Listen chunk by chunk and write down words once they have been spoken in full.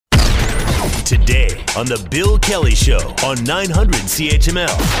Today on The Bill Kelly Show on 900 CHML.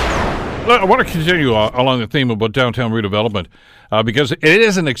 I want to continue along the theme about downtown redevelopment because it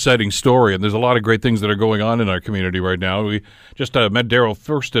is an exciting story, and there's a lot of great things that are going on in our community right now. We just met Daryl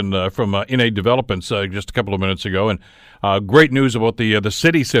Thurston from Innate Developments just a couple of minutes ago, and great news about the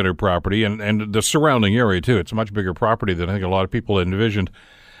city center property and the surrounding area, too. It's a much bigger property than I think a lot of people envisioned.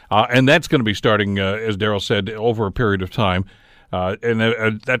 And that's going to be starting, as Daryl said, over a period of time. And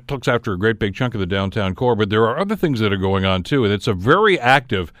that looks after a great big chunk of the downtown core. But there are other things that are going on, too. And it's a very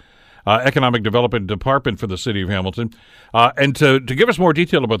active economic development department for the city of Hamilton. And to give us more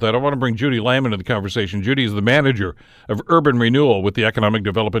detail about that, I want to bring Judy Lamb into the conversation. Judy is the manager of urban renewal with the economic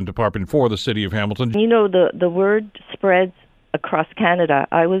development department for the city of Hamilton. You know, the word spreads across Canada.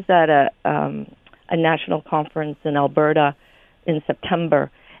 I was at a national conference in Alberta in September,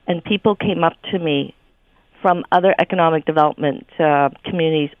 and people came up to me from other economic development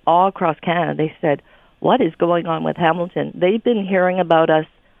communities all across Canada. They said, what is going on with Hamilton? They've been hearing about us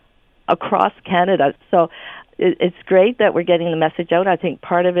across Canada. So it's great that we're getting the message out. I think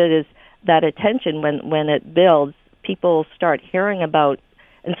part of it is that attention when it builds, people start hearing about,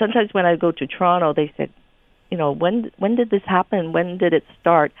 and sometimes when I go to Toronto, they said, you know, when did this happen? When did it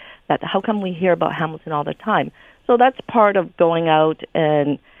start? How come we hear about Hamilton all the time? So that's part of going out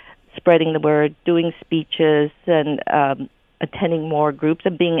and spreading the word, doing speeches, and attending more groups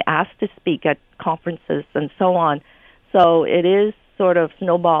and being asked to speak at conferences and so on. So it is sort of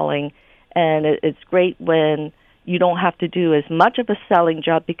snowballing, and it's great when you don't have to do as much of a selling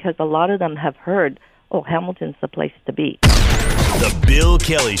job because a lot of them have heard, oh, Hamilton's the place to be. The Bill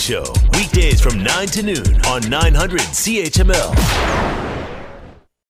Kelly Show, weekdays from 9 to noon on 900 CHML.